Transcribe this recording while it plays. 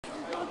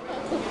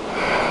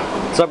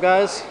What's up,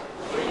 guys?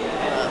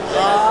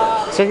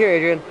 Sit here,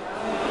 Adrian.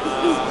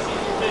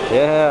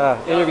 Yeah,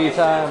 interview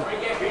time.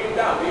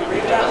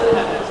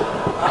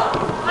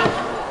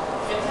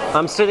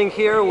 I'm sitting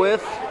here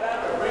with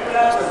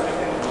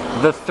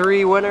the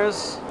 3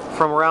 winners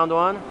from round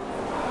 1.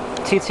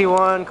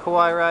 TT1,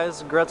 Kawhi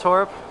Rise,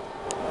 Gretorp.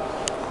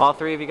 All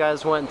 3 of you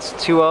guys went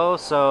 2-0,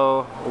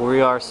 so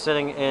we are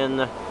sitting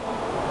in,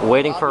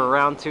 waiting for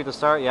round 2 to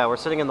start. Yeah, we're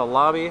sitting in the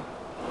lobby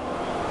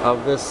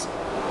of this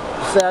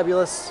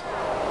fabulous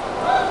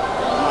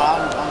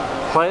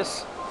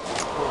place.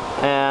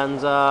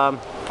 And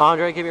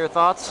Andre, give me your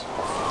thoughts.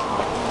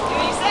 What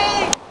are you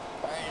saying?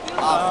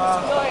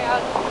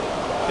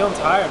 Feeling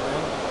tired,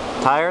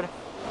 man. Tired?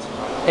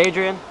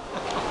 Adrian?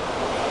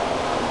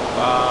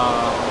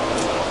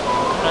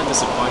 Kind of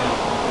disappointed.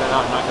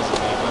 Not because of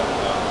me, but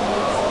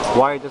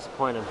Why are you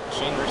disappointed?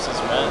 Machine versus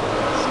Red.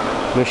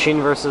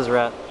 Machine versus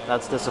Ret.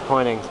 That's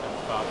disappointing. And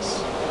Fox.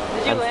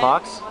 Did you And win?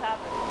 Fox? What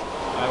happened?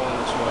 I won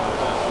the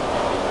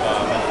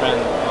 2-1. My friend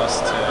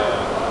lost to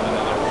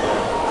another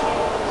player.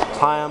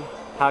 Payam,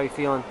 how are you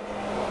feeling?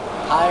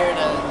 Tired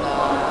and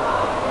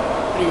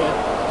pretty good.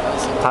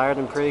 Tired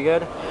and pretty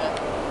good?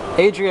 Yeah.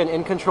 Adrian,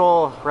 in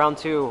control, round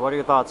 2. What are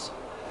your thoughts?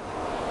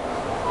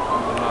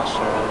 I'm not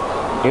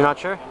sure. You're not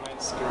sure? I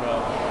might screw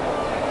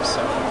up.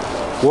 So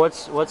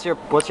What's your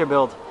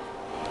build?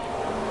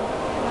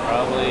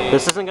 probably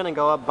This isn't gonna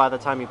go up by the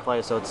time you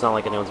play, so it's not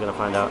like anyone's gonna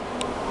find out.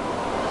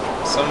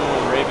 some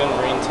Raven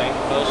Marine tank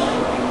push.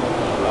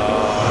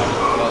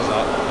 What was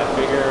that? I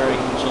figure in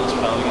control's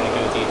probably gonna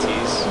go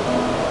DTs.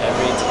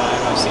 Every time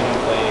I've seen him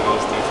play, he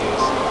goes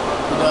DTs.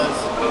 He does.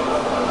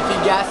 If he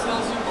gas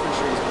heals you, for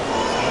sure he's going.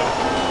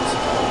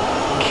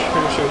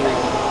 Pretty sure he.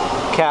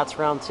 Cats,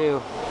 round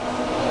 2.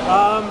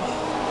 I'm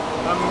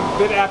a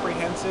bit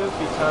apprehensive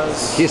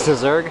because He's the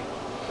Zerg?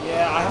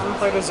 yeah, I haven't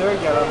played a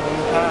Zerg yet on the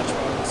new patch,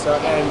 man. So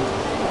and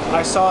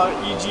I saw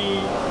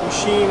EG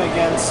Machine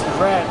against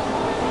Red,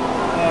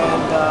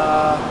 and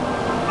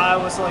I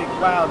was like,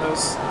 wow,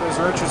 those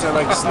roaches are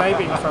like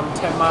sniping from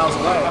 10 miles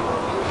away.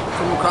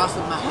 From across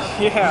the map.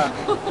 Yeah,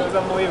 it was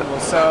unbelievable.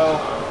 So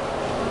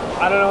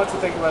I don't know what to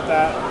think about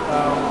that,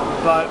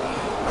 but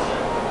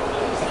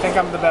I think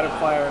I'm the better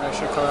player and I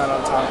should come out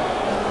on top.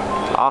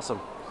 Awesome.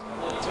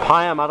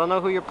 Payam, I don't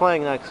know who you're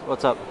playing next.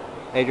 What's up,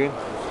 Adrian?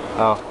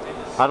 Oh,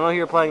 I don't know who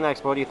you're playing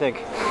next, but what do you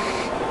think?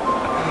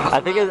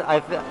 I think it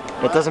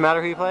doesn't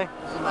matter who you play?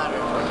 Doesn't matter.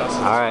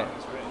 Alright.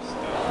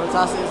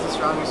 Protoss is the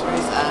strongest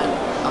race and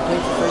I'm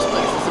playing for first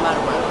place. Doesn't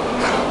matter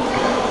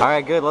what.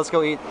 Alright, good. Let's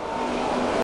go eat.